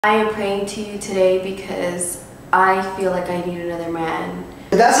I am praying to you today because I feel like I need another man.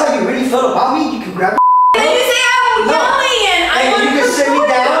 If that's how you really feel about me, you can grab and then you say I'm yelling and I want you can sit me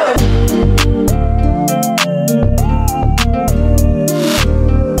down.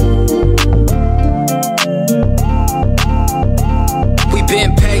 We've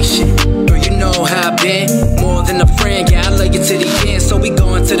been patient, girl, you know how I've been. More than a friend, yeah, I love you to the end. So we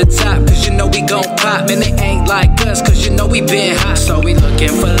going to the top, cause you know we gon' pop. Man, they ain't like us, cause you know we been hot. So we looking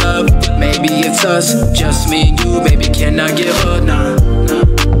for love, maybe it's us. Just me and you, baby, can I give up? Nah.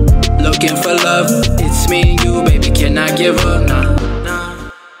 Looking for love, it's me and you, baby, can I give up? Nah.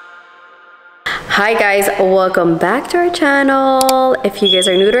 Hi guys, welcome back to our channel. If you guys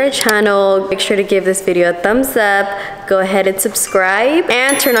are new to our channel, make sure to give this video a thumbs up. Go ahead and subscribe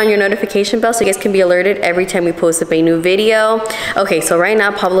and turn on your notification bell so you guys can be alerted every time we post up a new video. Okay, so right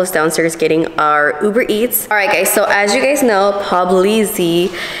now Pablo's downstairs getting our Uber Eats. All right guys, so as you guys know,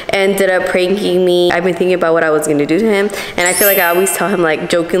 Pablezyy ended up pranking me. I've been thinking about what I was gonna do to him, and I feel like I always tell him, like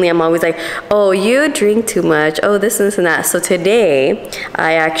jokingly, I'm always like, oh, you drink too much, oh, this and this and that. So today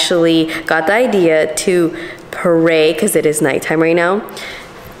I actually got the idea to pray, because it is nighttime right now,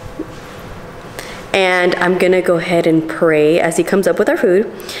 and I'm gonna go ahead and pray as he comes up with our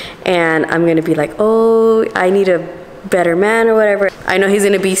food, and I'm gonna be like, oh, I need a better man or whatever. I know he's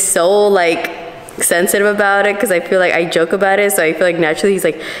gonna be so like sensitive about it because I feel like I joke about it, so I feel like naturally he's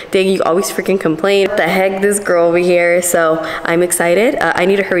like, dang, you always freaking complain. What the heck, this girl over here. So I'm excited. I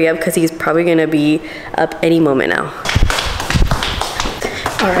need to hurry up because he's probably gonna be up any moment now.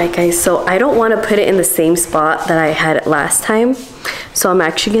 Alright guys, so I don't want to put it in the same spot that I had it last time. So I'm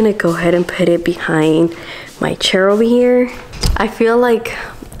actually going to go ahead and put it behind my chair over here. I feel like,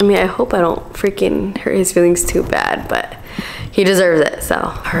 I mean, I hope I don't freaking hurt his feelings too bad, but he deserves it, so.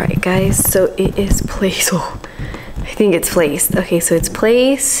 Alright guys, so it is placed. Oh, I think it's placed. Okay, so it's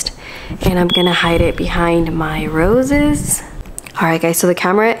placed, and I'm going to hide it behind my roses. Alright guys, so the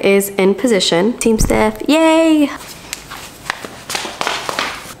camera is in position. Team Steph, yay!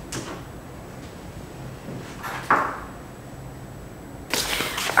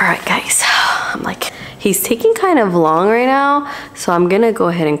 Alright guys, I'm like, he's taking kind of long right now, so I'm gonna go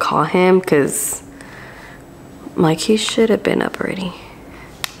ahead and call him because like he should have been up already.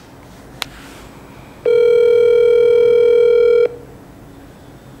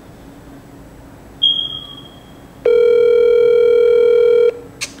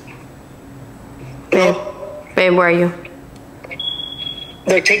 Babe, where are you?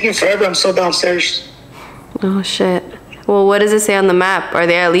 They're taking forever, I'm still downstairs. Oh shit. Well, what does it say on the map? Are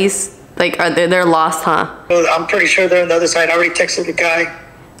they at least, like, they're lost, huh? Well, I'm pretty sure they're on the other side. I already texted the guy.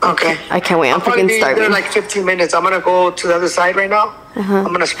 Okay. I can't wait. I'm freaking starving. They're like 15 minutes. I'm gonna go to the other side right now.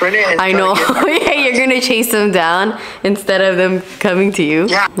 I'm gonna sprint it. And I know. Yeah, you're gonna chase them down instead of them coming to you.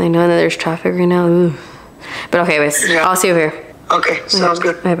 Yeah. I know that there's traffic right now. Ooh. But okay, guys. Yeah. I'll see you here. Okay, sounds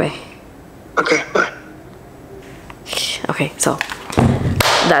good. Bye-bye. Okay, bye. Okay, so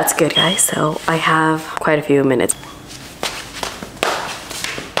that's good, guys. So I have quite a few minutes. Okay.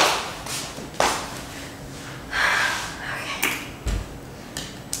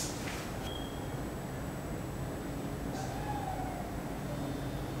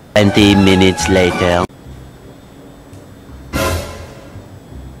 20 minutes later.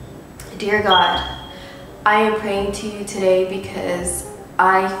 Dear God, I am praying to you today because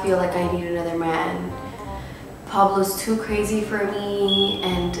I feel like I need another man. Pablo's too crazy for me,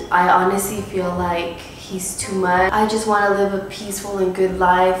 and I honestly feel like he's too much. I just want to live a peaceful and good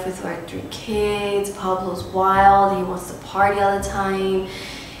life with our 3 kids. Pablo's wild. He wants to party all the time.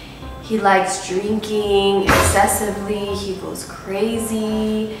 He likes drinking excessively. He goes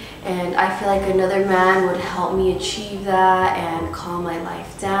crazy, and I feel like another man would help me achieve that and calm my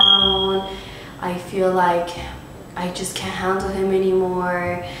life down. I feel like I just can't handle him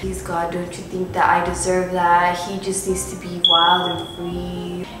anymore. Please God, don't you think that I deserve that? He just needs to be wild and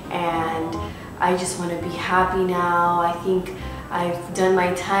free, and I just want to be happy now. I think I've done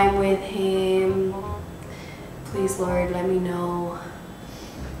my time with him. Please Lord, let me know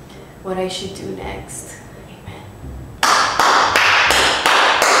what I should do next. Amen.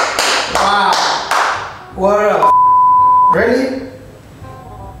 Wow. What up? Really?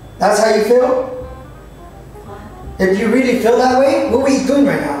 That's how you feel? If you really feel that way, what were you doing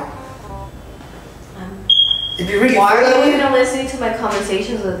right now? If you really why feel that are you way, even listening to my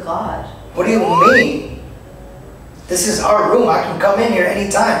conversations with God? what do you mean? This is our room. I can come in here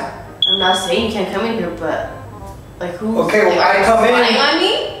anytime. I'm not saying you can't come in here, but like who? Okay, well, like, I come in. lying on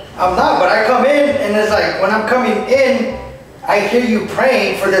me? I'm not, but I come in and it's like when I'm coming in, I hear you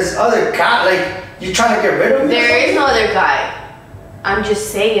praying for this other guy. Like you trying to get rid of me? There is no other guy. I'm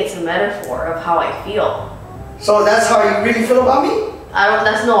just saying it's a metaphor of how I feel. So that's how you really feel about me?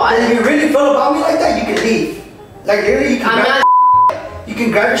 If you really feel about me like that, you can leave. Like literally, you can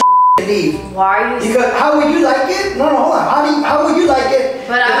grab your and leave. Why are you? Because how would you like it? No, hold on. How would you like it?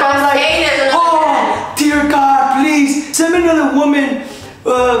 But I'm not saying there's another man. Dear God, please send me another woman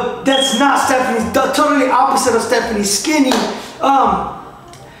that's not Stephanie, the totally opposite of Stephanie, skinny.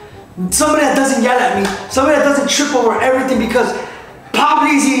 Somebody that doesn't yell at me, somebody that doesn't trip over everything because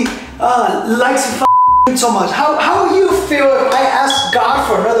Pablezyy likes to so much. How would you feel if I asked God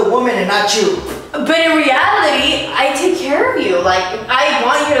for another woman and not you? But in reality, I take care of you. Like, I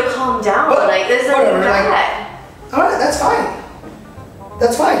want you to calm down. But, like, there's nothing bad. Alright, that's fine.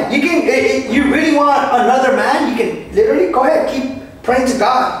 That's fine. You can, you really want another man, you can literally, go ahead, keep praying to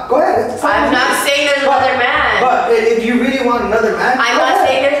God. Go ahead. It's fine. I'm not saying there's another man. But if you really want another man, I'm not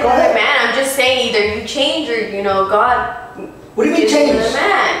saying there's another man. I'm just saying either you change or, God. What do you mean change? Another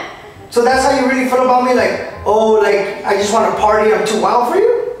man. So that's how you really feel about me? Like, oh, like, I just want to party, I'm too wild for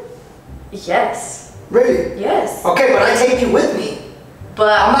you? Yes. Really? Yes. Okay, but I take you with me.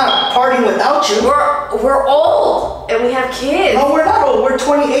 But I'm not partying without you. We're old and we have kids. No, we're not old. We're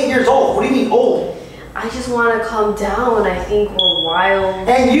 28 years old. What do you mean old? I just want to calm down. I think we're wild.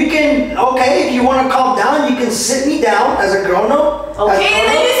 And you can, okay, if you want to calm down, you can sit me down as a grown-up. Okay, and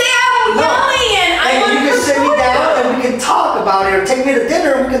then you say I'm yelling and you can sit me down and we can talk about it, or take me to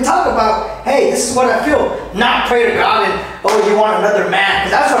dinner and we can talk about, hey, this is what I feel. Not pray to God and, oh, you want another man.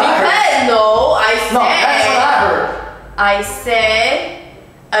 Because that's what I heard. No, that's what I heard. I said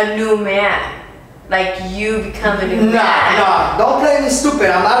a new man. Like you become a new man. Nah, don't play me stupid.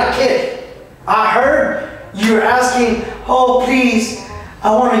 I'm not a kid. I heard you were asking, oh, please,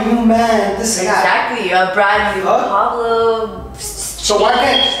 I want a new man. This and that. Exactly, a brand new Pablo. So why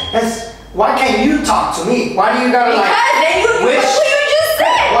can't you talk to me? Why do you gotta because then you wish? What you just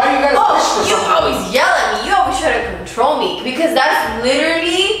said. Why do you gotta wish for you something? always yell at me. You always try to control me because that's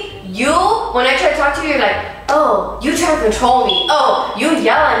literally you. When I try to talk to you, you're like, oh, you try to control me. Oh, you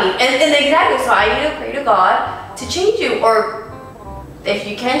yell at me. And exactly. So I need to pray to God to change you, or if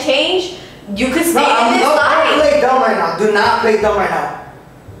you can change, you could stay in this life. Don't play dumb right now. Do not play dumb right now.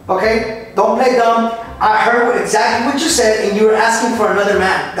 Okay? Don't play dumb. I heard exactly what you said, and you were asking for another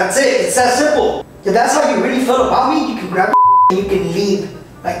man. That's it. It's that simple. If that's how you really feel about me, you can grab and you can leave.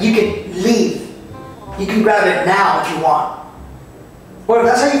 Like, you can leave. You can grab it now if you want. Or if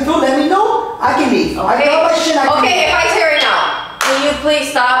that's how you feel, let me know. I can leave. Okay. I got my shit. I can leave. If I tear it out, can you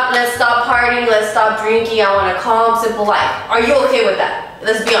please stop? Let's stop partying. Let's stop drinking. I want a calm, simple life. Are you okay with that?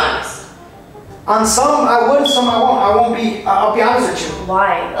 Let's be honest. On some I would, some I won't. I'll be honest with you.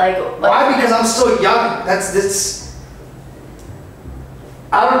 Why? Why? Because I'm still young. That's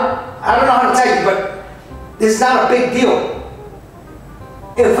I don't know how to tell you, but it's not a big deal.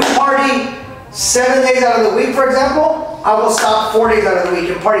 If we party 7 days out of the week, for example, I will stop 4 days out of the week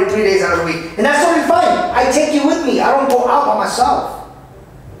and party 3 days out of the week. And that's totally fine. I take you with me. I don't go out by myself.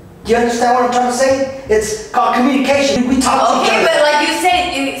 Do you understand what I'm trying to say? It's called communication. We talk to each other. Okay, but like you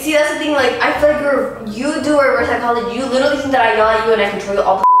said, see, that's the thing. Like, I feel like you do a reverse psychology. You literally think that I yell at you and I control you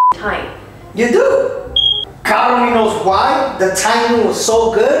all the time. You do. God only knows why. The timing was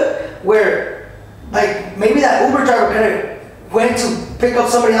so good where, like, maybe that Uber driver could have went to pick up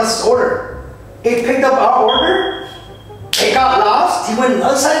somebody else's order. He picked up our order. It got lost. He went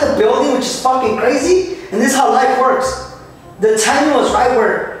outside the building, which is fucking crazy. And this is how life works. The timing was right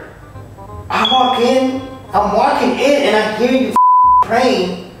where I'm walking in and I hear you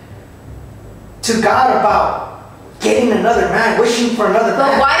praying to God about getting another man, wishing for another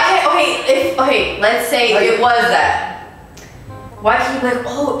man. But why can't, let's say like, it was that. Why can't you be like,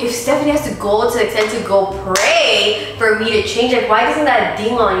 oh, if Stephanie has to go to the extent to go pray for me to change, like, why doesn't that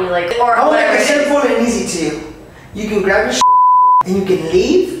ding on you? Like, or I'll whatever. make it simple and easy to you. You can grab your and you can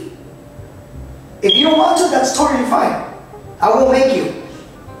leave. If you don't want to, that's totally fine. I won't make you.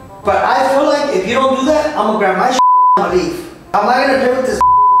 But I feel like if you don't do that, I'm gonna grab my and I'm gonna leave. I'm not gonna play with this.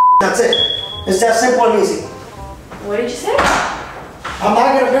 That's it. It's that simple and easy. What did you say? I'm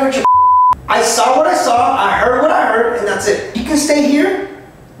not gonna play with your I saw what I saw, I heard what I heard, and that's it. You can stay here.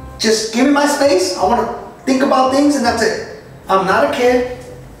 Just give me my space. I wanna think about things, and that's it. I'm not a kid.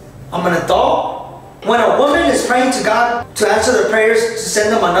 I'm an adult. When a woman is praying to God to answer their prayers to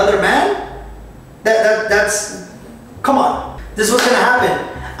send them another man, that's come on. This is what's gonna happen.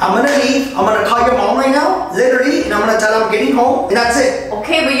 I'm gonna leave, I'm gonna call your mom right now, literally, and I'm gonna tell her I'm getting home, and that's it.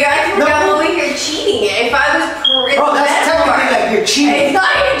 Okay, but you're acting like I'm over here cheating. If I was bro, that's technically like you're cheating. It's not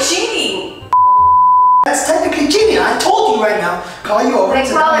even cheating. That's technically cheating. I told you right now, call you over. Like,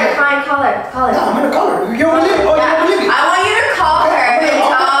 call her, fine, call her. No, I'm gonna call her. You don't believe me. Oh, you don't believe me. I want you to call call her and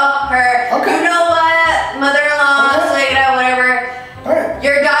tell her, you know what, mother-in-law, suegra, whatever,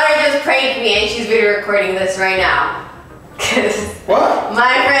 your daughter just pranked me and she's video recording this right now. What?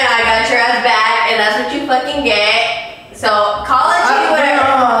 My friend, I got your ass back and that's what you fucking get. So call it cheating, whatever.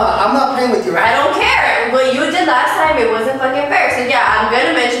 I'm not playing with you right I don't care. What you did last time, it wasn't fucking fair. So yeah, I'm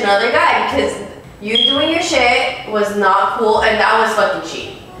gonna mention another guy because you doing your shit was not cool and that was fucking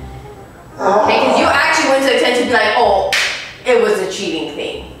cheating. Okay, because you actually went to the extent to be like, oh, it was a cheating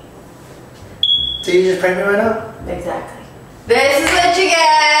thing. So you just prank me right now? Exactly. This is what you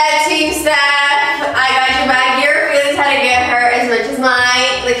get, Team Steph. I got your back. Your feelings had to get hurt as much as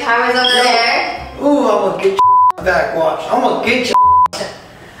mine. The camera's over there. Ooh, I'm gonna get your back. Watch. I'm gonna get your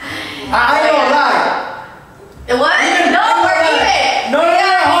I ain't gonna lie. What? No, we're even. No,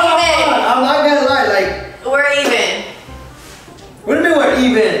 hold on. I'm not gonna lie. Like, we're even. What do you mean we're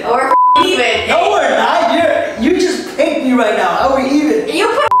even? We're even. No, we're not. You just picked me right now. How are we even? You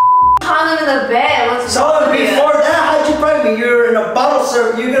put a condom in the bed. What's so before that, how'd you prank me? You're in a bottle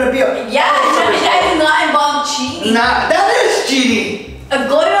serve. You're gonna be a that does not involve cheating. Nah, that is cheating.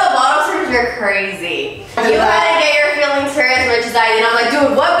 Go to a bottle service, you're crazy. You had to get your feelings hurt as much as I did. I'm like,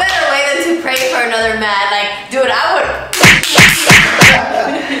 dude, what better way than to pray for another man? Like, dude, I would.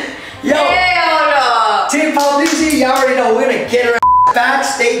 Yo, hell no. Team Pablezyy, y'all already know we're gonna get her back.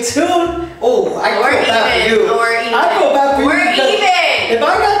 Stay tuned. Oh, I go back for you. I go back for you. We're even. If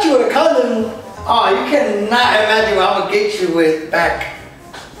I got you with a condom, oh, you cannot imagine what I'm gonna get you with back.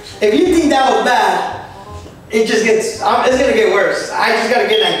 If you think that was bad, it just gets, it's gonna get worse. I just gotta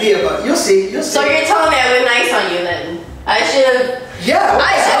get an idea, but you'll see, you'll see. So you're telling me I went nice on you then? I should've. Yeah.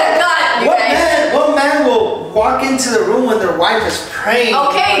 I should've got you guys. What man will walk into the room when their wife is praying?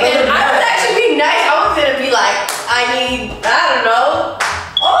 Okay, then I would actually be nice. I was gonna be like, I don't know.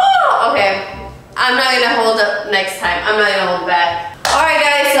 Oh, okay. I'm not gonna hold up next time. I'm not gonna hold back. Alright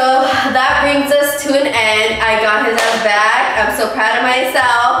guys, so that brings us to an end. I got his ass back. I'm so proud of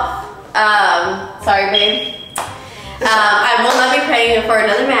myself. Sorry babe. I will not be praying for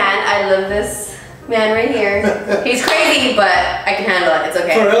another man. I love this man right here. He's crazy, but I can handle it. It's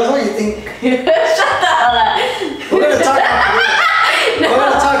okay. For real? What do you think? Shut the hell up. We're gonna talk after this. No. We're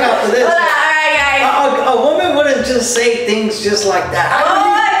gonna talk after this. Alright guys. A woman wouldn't just say things just like that.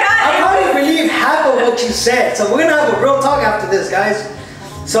 I probably believe half of what you said. So we're gonna have a real talk after this, guys.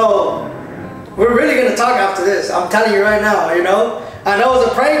 So we're really gonna talk after this. I'm telling you right now, you know? I know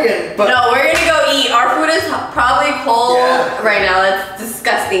it's a prank, but no, we're gonna go eat. Our food is probably cold right now. That's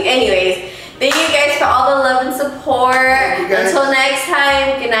disgusting. Anyways, thank you guys for all the love and support. Until next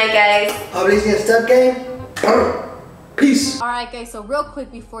time, good night, guys. Pablezyy and Steph gang. Peace. Alright guys, so real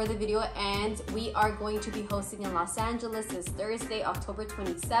quick before the video ends, we are going to be hosting in Los Angeles this Thursday, October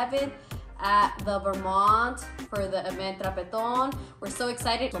 27th at the Vermont for the event Trapeton. We're so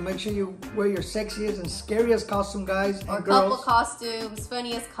excited. So make sure you wear your sexiest and scariest costume, guys and or girls. Couple costumes,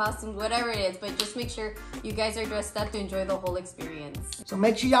 funniest costumes, whatever it is. But just make sure you guys are dressed up to enjoy the whole experience. So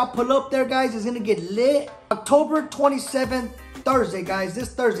make sure y'all pull up there, guys. It's gonna get lit. October 27th, Thursday, guys.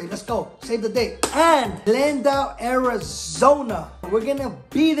 This Thursday. Let's go. Save the date. And Glendale, Arizona. We're gonna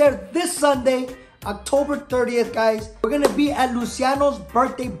be there this Sunday, October 30th, guys. We're gonna be at Luciano's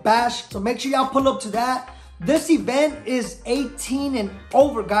birthday bash. So make sure y'all pull up to that. This event is 18 and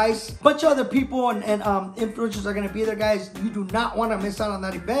over, guys. A bunch of other people and influencers are gonna be there, guys. You do not wanna miss out on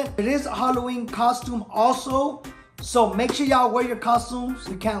that event. It is a Halloween costume also. So make sure y'all wear your costumes.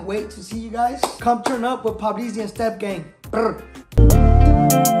 We can't wait to see you guys. Come turn up with Pablezyy and Steph gang. Brr.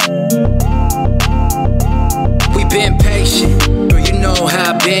 We been patient, girl, you know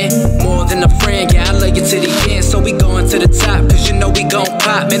how I been. More than a friend, yeah, I love you to the end. So we going to the top, cause you know we gon'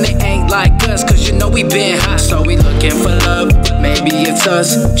 pop. Man, they ain't like us, cause you know we been hot. So we looking for love, maybe it's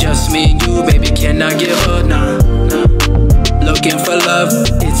us. Just me and you, baby, can I give up? Nah. Looking for love,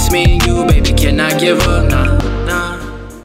 it's me and you, baby, can I give up? Nah.